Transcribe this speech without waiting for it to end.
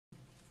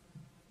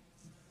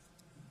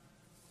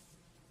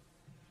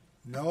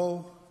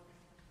No,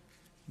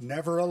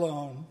 never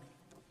alone.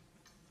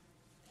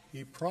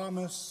 He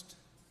promised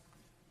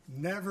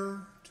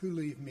never to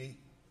leave me,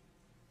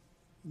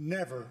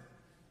 never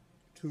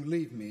to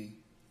leave me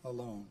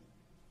alone.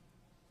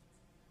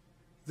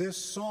 This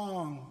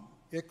song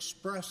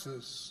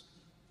expresses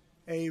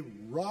a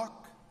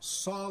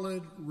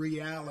rock-solid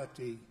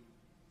reality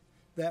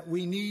that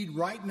we need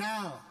right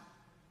now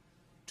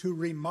to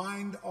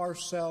remind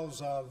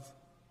ourselves of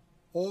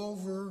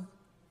over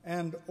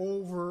and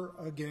over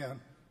again.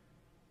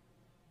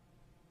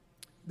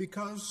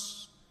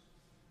 Because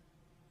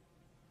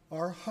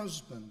our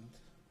husband,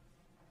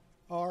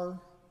 our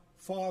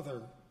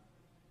father,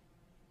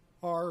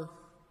 our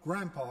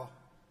grandpa,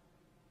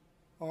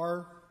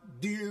 our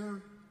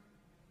dear,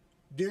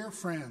 dear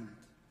friend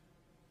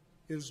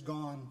is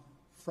gone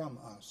from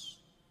us.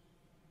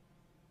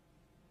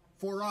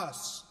 For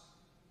us,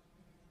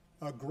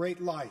 a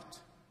great light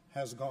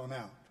has gone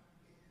out.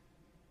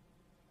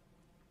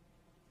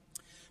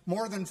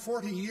 More than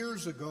 40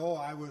 years ago,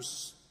 I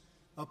was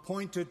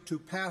appointed to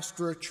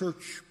pastor a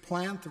church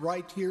plant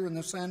right here in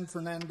the San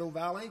Fernando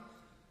Valley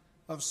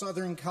of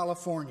Southern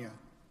California.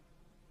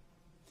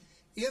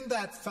 In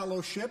that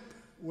fellowship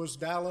was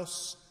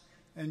Dallas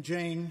and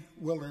Jane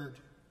Willard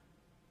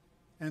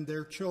and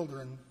their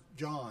children,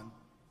 John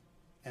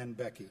and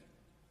Becky.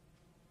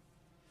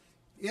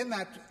 In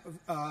that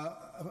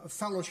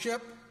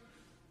fellowship,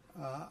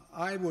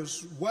 I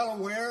was well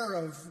aware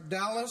of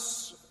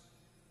Dallas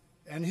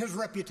and his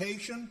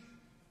reputation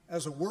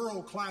as a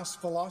world-class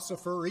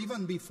philosopher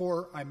even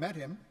before I met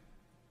him.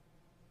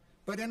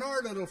 But in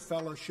our little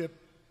fellowship,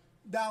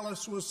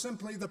 Dallas was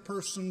simply the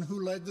person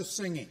who led the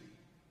singing,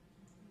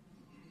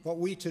 what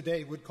we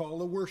today would call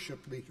the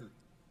worship leader.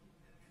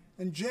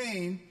 And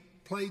Jane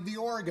played the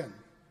organ.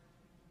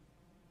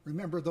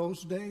 Remember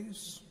those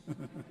days?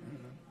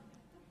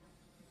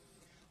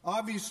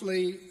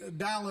 Obviously,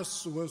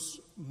 Dallas was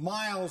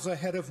miles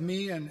ahead of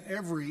me in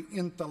every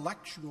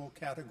intellectual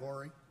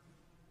category,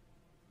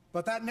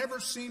 but that never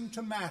seemed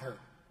to matter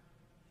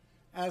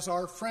as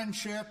our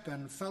friendship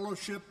and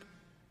fellowship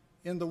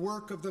in the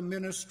work of the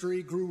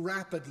ministry grew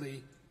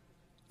rapidly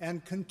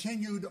and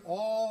continued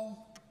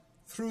all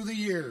through the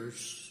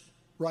years,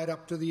 right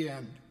up to the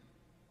end.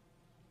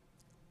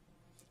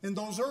 In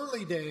those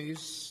early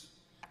days,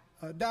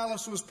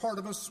 Dallas was part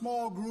of a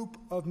small group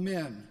of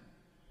men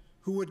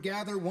who would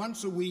gather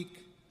once a week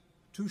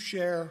to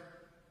share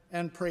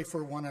and pray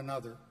for one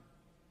another.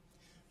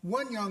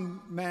 One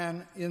young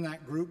man in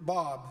that group,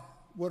 Bob,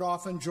 would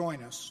often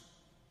join us.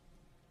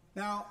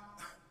 Now,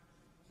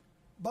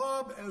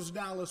 Bob, as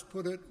Dallas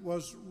put it,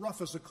 was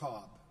rough as a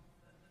cob.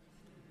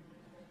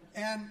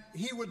 And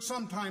he would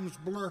sometimes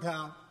blurt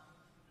out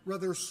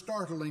rather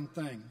startling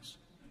things.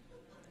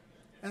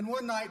 And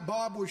one night,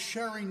 Bob was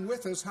sharing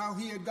with us how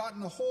he had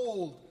gotten a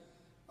hold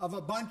of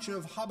a bunch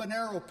of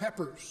habanero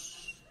peppers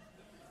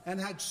and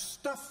had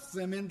stuffed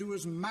them into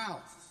his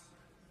mouth.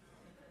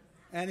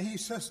 And he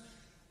says,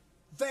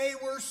 they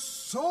were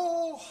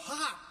so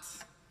hot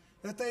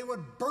that they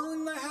would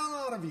burn the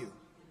hell out of you.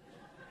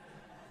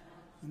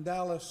 And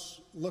Dallas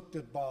looked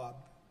at Bob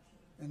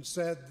and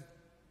said,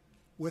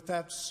 with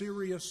that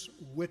serious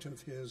wit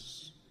of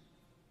his,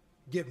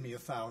 give me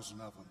 1,000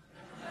 of them.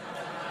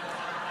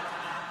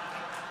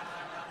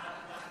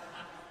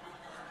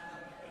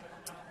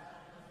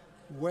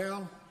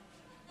 Well,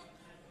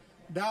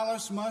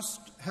 Dallas must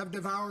have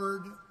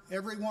devoured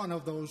every one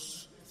of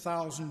those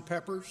 1,000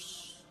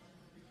 peppers,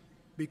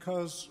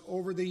 because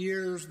over the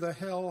years the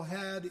hell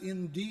had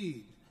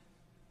indeed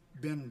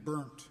been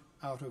burnt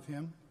out of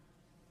him.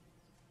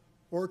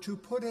 Or to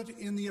put it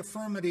in the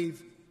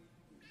affirmative,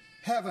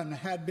 heaven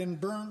had been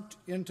burnt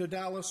into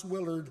Dallas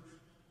Willard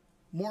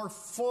more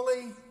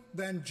fully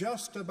than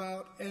just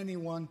about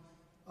anyone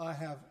I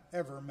have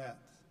ever met.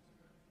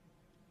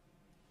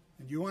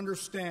 And you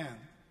understand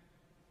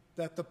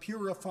that the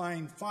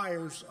purifying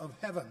fires of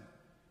heaven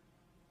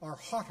are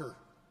hotter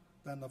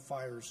than the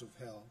fires of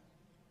hell.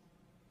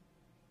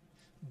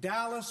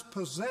 Dallas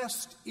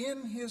possessed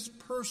in his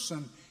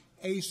person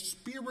a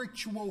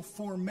spiritual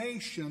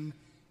formation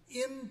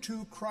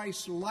into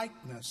Christ's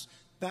likeness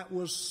that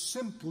was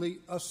simply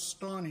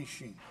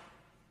astonishing.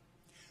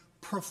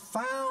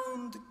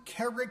 Profound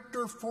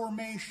character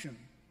formation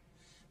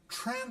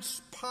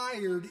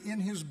transpired in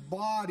his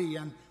body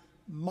and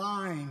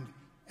mind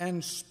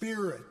and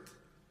spirit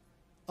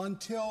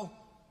until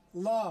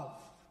love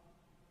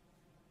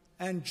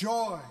and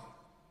joy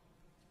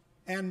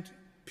and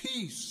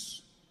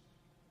peace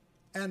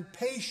and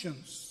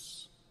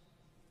patience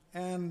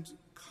and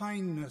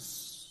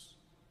kindness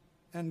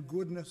and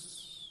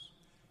goodness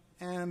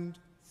and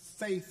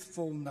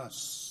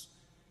faithfulness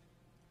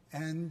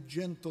and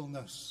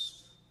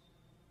gentleness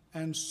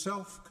and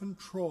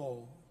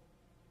self-control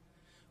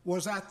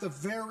was at the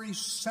very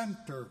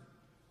center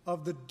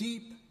of the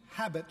deep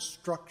habit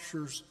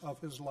structures of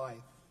his life.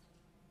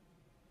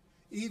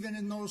 Even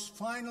in those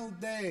final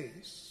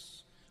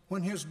days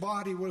when his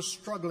body was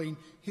struggling,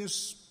 his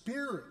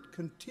spirit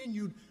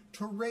continued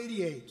to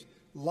radiate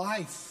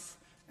life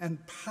and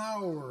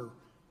power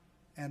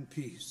and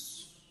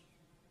peace.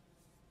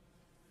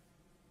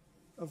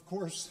 Of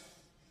course,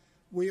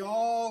 we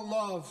all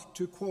love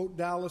to quote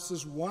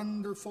Dallas's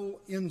wonderful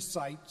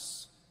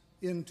insights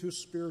into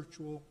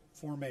spiritual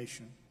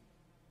formation.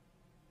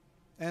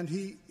 And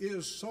he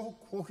is so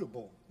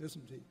quotable,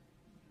 isn't he?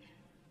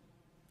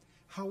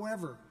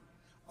 However,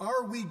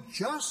 are we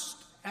just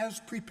as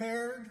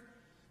prepared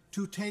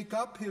to take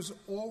up his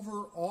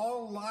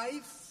overall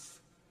life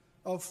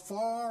of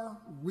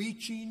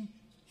far-reaching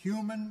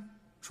human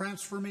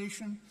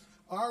transformation?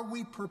 Are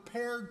we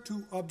prepared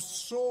to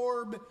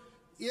absorb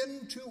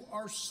into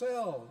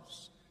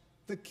ourselves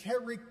the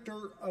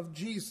character of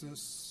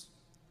Jesus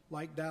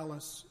like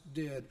Dallas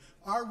did?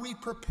 Are we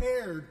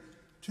prepared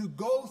to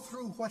go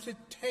through what it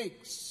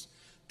takes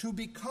to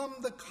become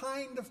the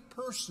kind of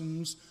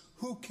persons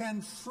who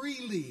can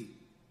freely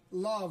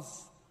love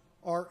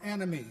our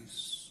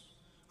enemies,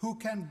 who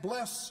can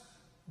bless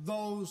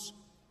those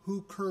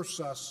who curse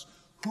us,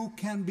 who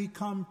can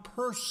become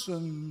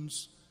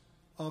persons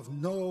of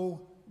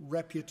no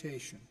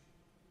reputation?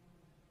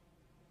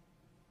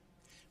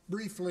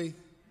 Briefly,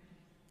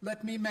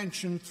 let me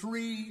mention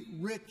 3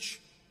 rich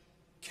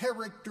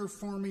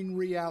character-forming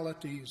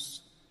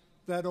realities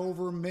that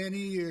over many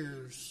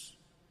years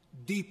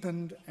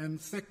deepened and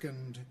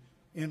thickened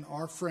in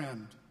our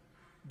friend,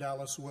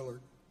 Dallas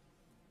Willard.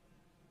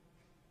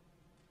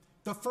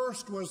 The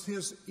first was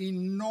his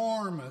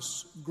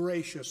enormous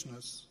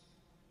graciousness.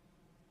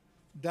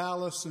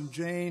 Dallas and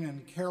Jane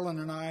and Carolyn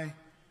and I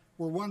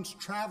were once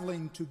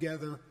traveling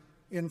together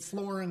in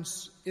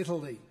Florence,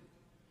 Italy.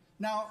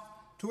 Now,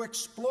 to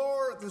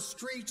explore the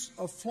streets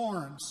of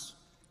Florence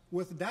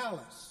with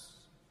Dallas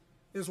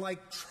is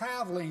like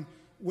traveling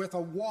with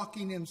a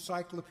walking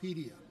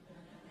encyclopedia.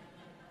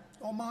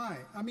 Oh my,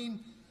 I mean,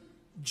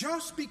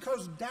 just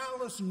because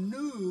Dallas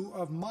knew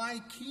of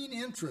my keen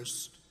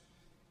interest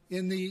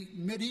in the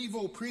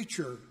medieval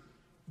preacher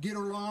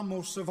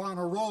Girolamo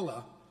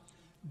Savonarola,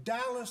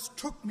 Dallas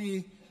took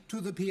me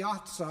to the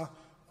piazza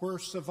where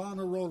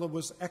Savonarola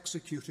was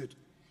executed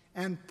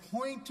and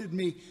pointed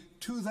me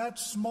to that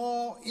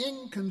small,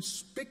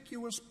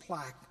 inconspicuous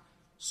plaque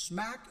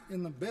smack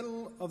in the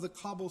middle of the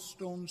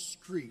cobblestone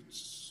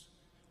streets,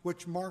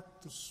 which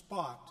marked the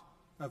spot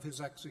of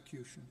his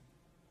execution.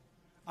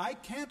 I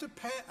can't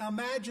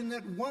imagine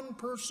that one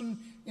person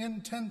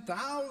in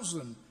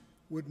 10,000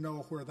 would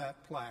know where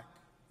that plaque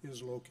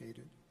is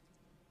located.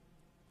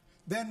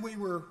 Then we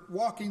were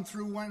walking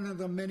through one of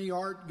the many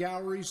art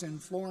galleries in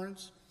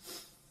Florence,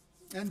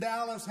 and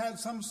Dallas had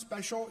some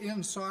special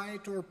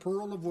insight or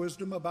pearl of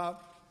wisdom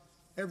about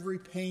every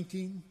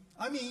painting.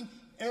 I mean,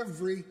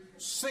 every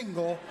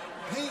single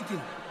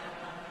painting.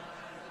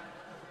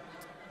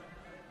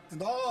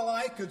 And all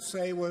I could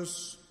say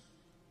was,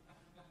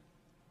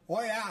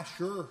 "Oh yeah,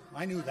 sure,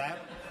 I knew that."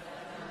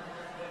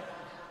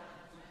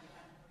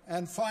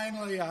 And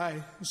finally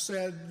I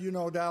said, "You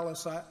know,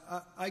 Dallas,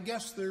 I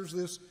guess there's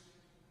this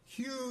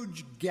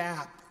huge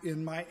gap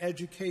in my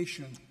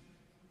education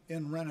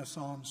in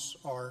Renaissance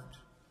art."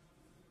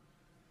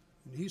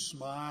 And he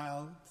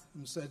smiled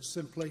and said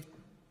simply,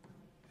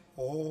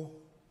 "Oh,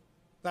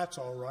 that's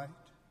all right.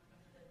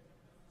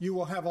 You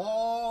will have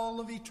all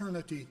of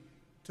eternity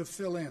to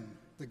fill in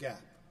the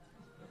gap."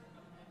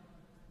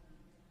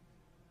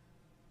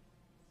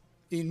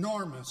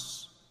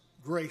 Enormous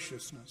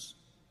graciousness.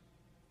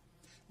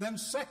 Then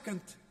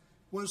second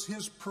was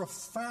his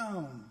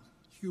profound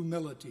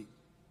humility.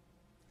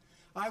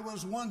 I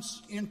was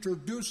once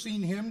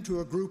introducing him to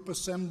a group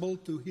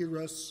assembled to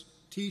hear us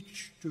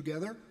teach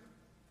together,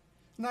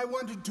 and I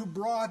wanted to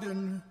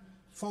broaden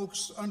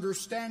folks'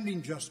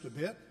 understanding just a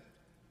bit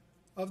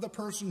of the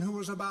person who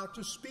was about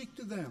to speak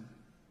to them.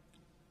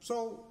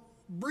 So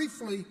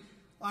briefly,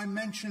 I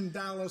mentioned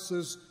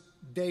Dallas's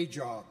day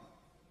job,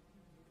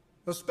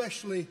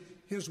 especially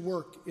his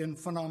work in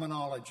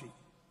phenomenology.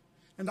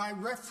 And I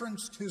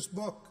referenced his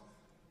book,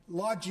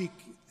 Logic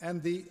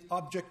and the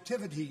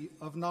Objectivity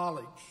of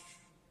Knowledge.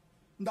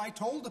 And I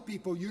told the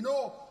people, you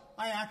know,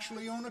 I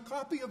actually own a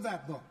copy of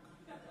that book.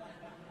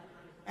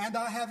 And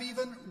I have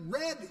even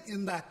read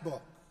in that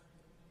book.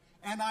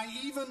 And I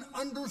even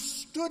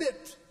understood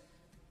it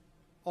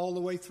all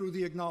the way through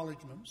the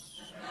acknowledgments.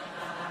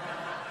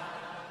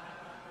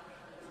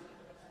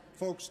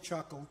 Folks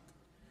chuckled.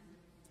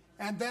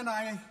 And then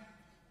I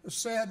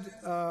said,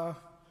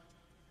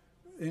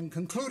 in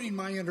concluding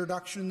my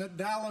introduction, that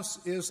Dallas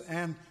is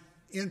an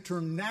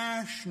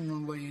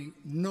internationally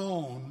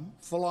known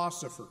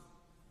philosopher.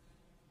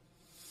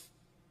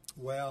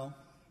 Well,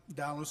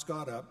 Dallas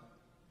got up,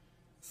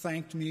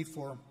 thanked me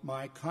for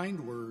my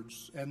kind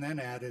words, and then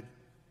added,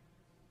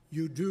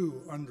 "You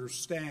do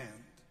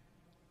understand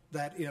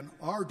that in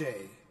our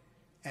day,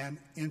 an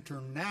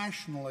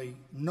internationally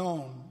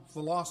known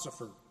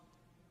philosopher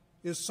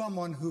is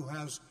someone who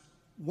has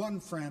one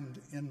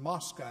friend in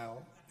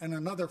Moscow and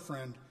another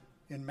friend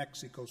in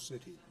Mexico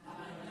City."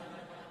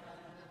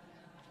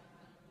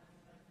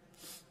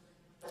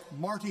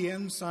 Marty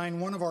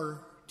Ensign, one of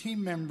our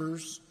team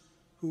members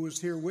who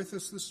was here with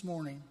us this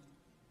morning,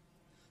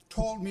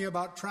 told me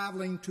about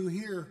traveling to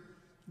hear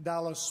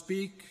Dallas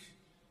speak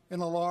in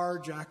a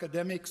large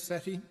academic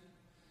setting,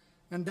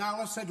 and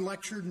Dallas had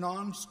lectured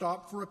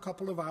nonstop for a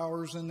couple of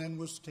hours and then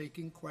was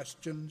taking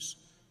questions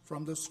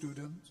from the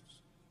students.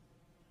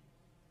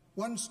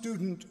 One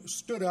student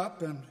stood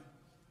up and,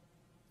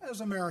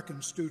 as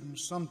American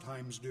students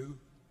sometimes do,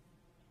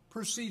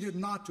 proceeded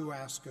not to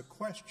ask a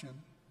question,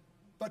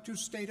 but to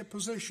state a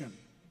position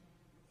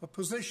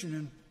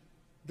in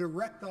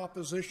direct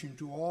opposition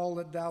to all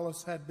that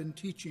Dallas had been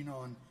teaching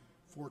on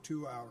for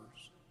 2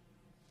 hours.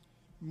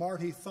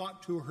 Marty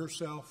thought to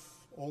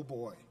herself, oh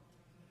boy,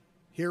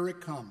 here it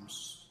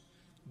comes.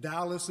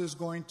 Dallas is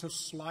going to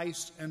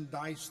slice and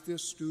dice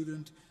this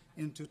student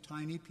into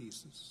tiny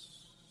pieces.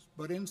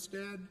 But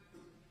instead,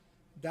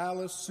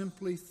 Dallas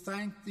simply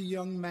thanked the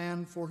young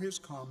man for his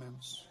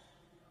comments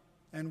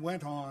and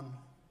went on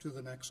to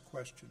the next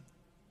question.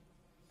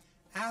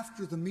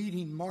 After the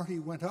meeting, Marty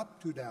went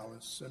up to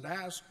Dallas and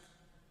asked,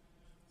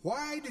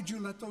 "Why did you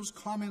let those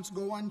comments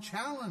go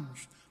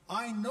unchallenged?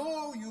 I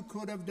know you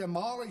could have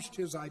demolished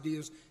his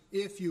ideas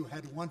if you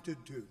had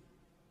wanted to."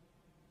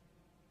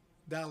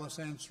 Dallas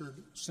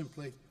answered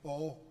simply,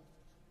 "Oh,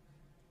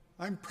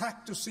 I'm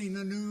practicing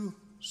a new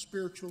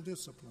spiritual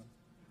discipline.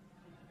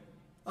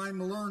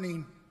 I'm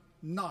learning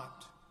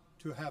not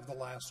to have the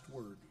last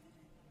word."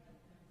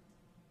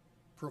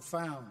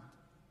 Profound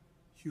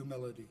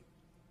humility.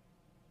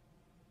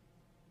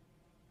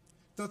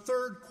 The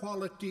third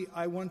quality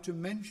I want to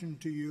mention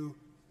to you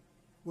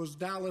was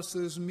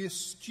Dallas's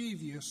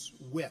mischievous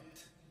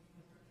wit.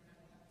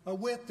 A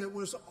wit that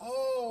was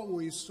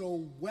always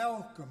so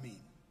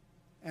welcoming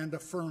and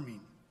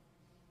affirming.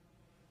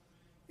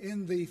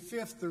 In the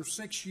 5th or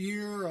 6th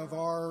year of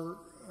our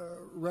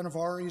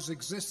Renovari's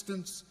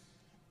existence,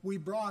 we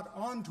brought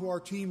onto our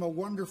team a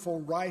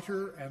wonderful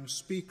writer and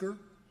speaker,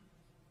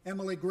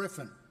 Emily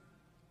Griffin.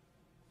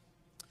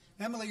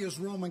 Emily is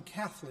Roman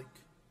Catholic,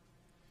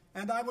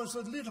 and I was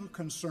a little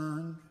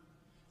concerned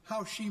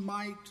how she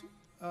might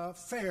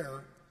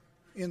fare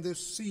in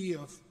this sea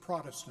of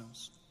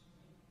Protestants.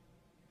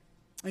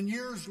 And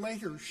years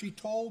later, she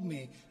told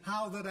me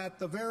how that at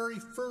the very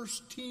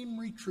first team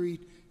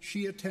retreat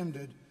she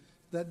attended,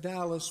 that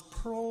Dallas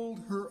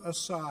pulled her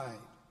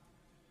aside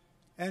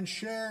and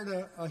shared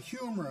a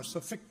humorous,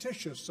 a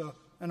fictitious,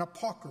 an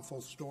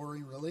apocryphal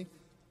story, really,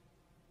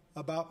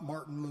 about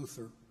Martin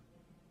Luther.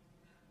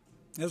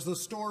 As the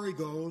story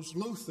goes,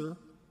 Luther,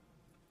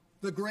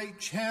 the great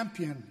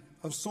champion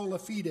of sola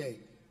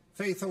fide,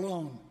 faith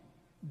alone,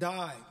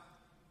 died.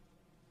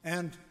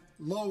 And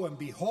lo and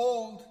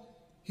behold,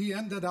 he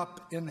ended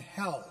up in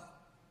hell.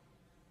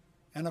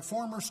 And a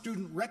former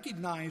student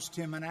recognized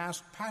him and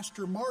asked,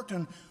 "Pastor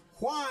Martin,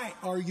 why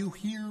are you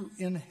here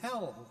in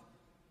hell?"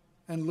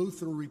 And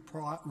Luther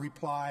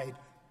replied,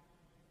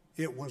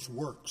 "It was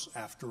works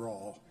after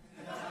all."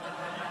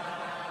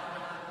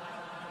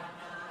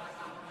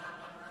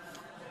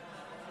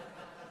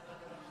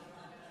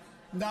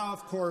 Now,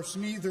 of course,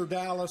 neither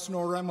Dallas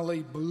nor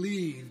Emily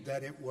believed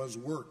that it was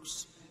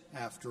works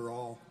after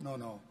all.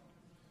 No.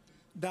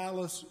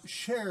 Dallas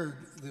shared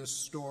this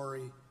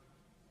story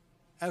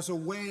as a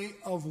way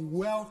of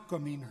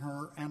welcoming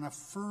her and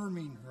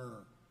affirming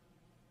her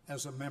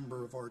as a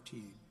member of our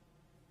team.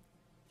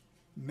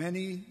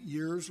 Many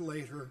years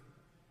later,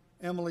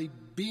 Emily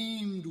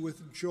beamed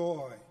with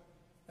joy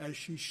as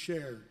she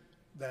shared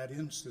that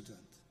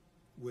incident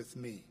with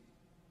me.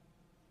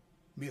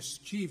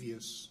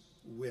 Mischievous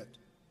wit.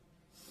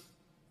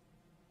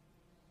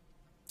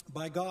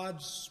 By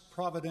God's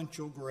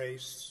providential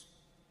grace,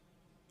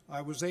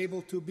 I was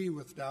able to be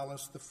with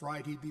Dallas the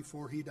Friday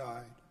before he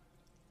died.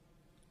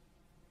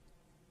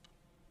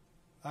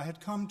 I had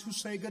come to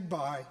say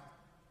goodbye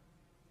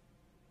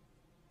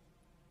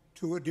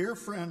to a dear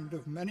friend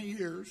of many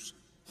years.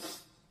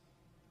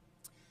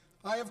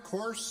 I, of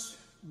course,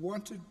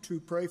 wanted to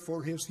pray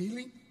for his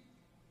healing,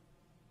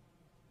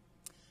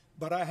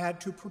 but I had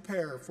to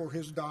prepare for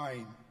his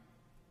dying.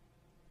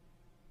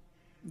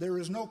 There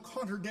is no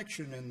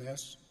contradiction in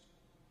this.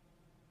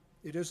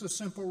 It is a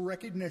simple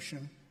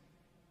recognition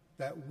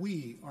that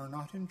we are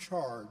not in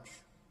charge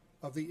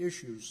of the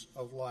issues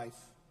of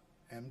life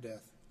and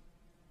death.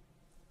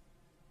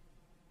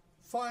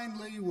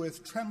 Finally,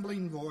 with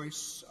trembling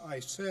voice, I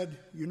said,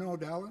 "You know,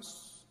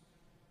 Dallas,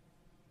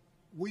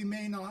 we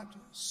may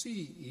not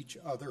see each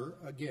other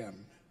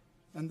again."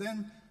 And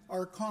then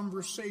our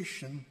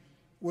conversation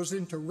was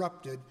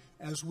interrupted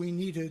as we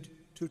needed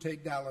to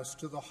take Dallas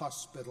to the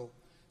hospital.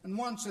 And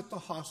once at the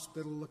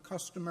hospital, the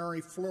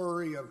customary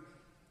flurry of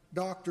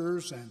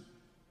doctors and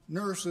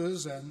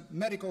nurses and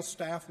medical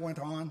staff went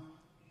on,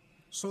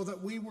 so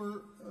that we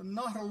were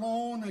not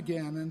alone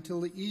again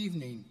until the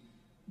evening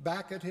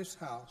back at his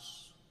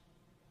house.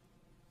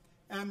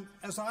 And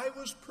as I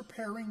was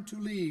preparing to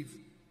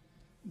leave,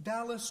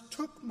 Dallas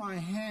took my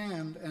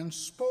hand and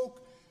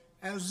spoke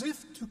as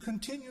if to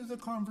continue the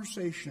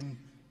conversation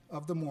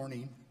of the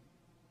morning.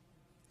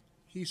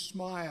 He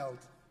smiled,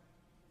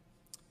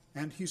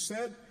 and he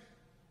said,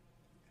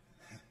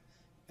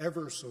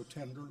 ever so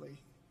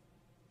tenderly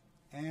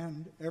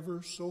and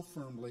ever so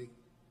firmly,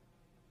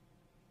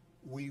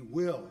 we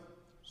will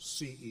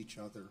see each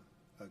other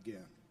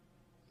again.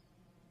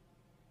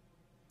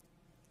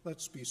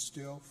 Let's be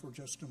still for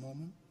just a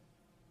moment.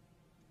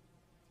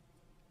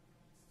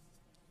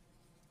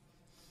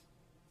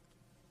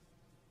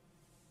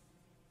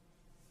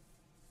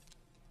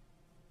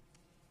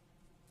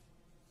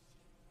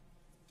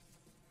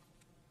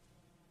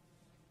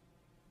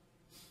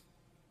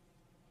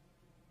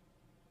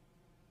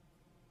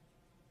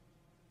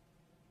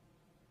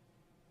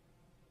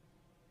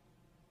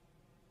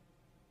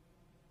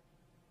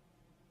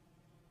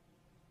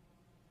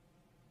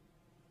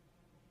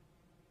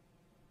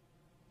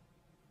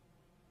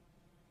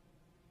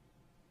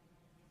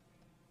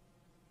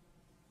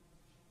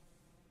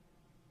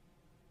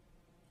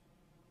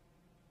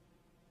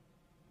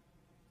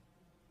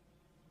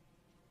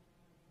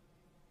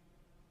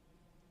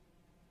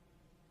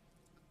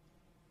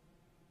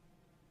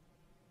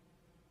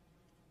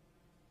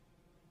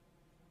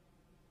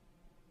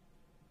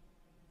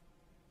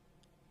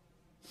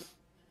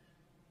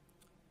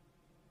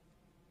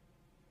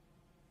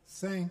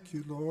 Thank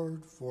you,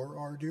 Lord, for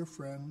our dear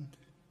friend,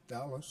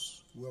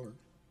 Dallas Willard.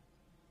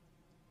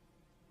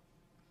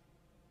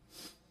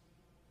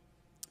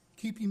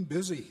 Keep him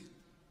busy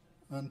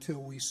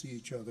until we see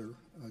each other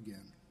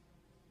again.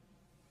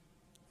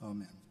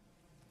 Amen.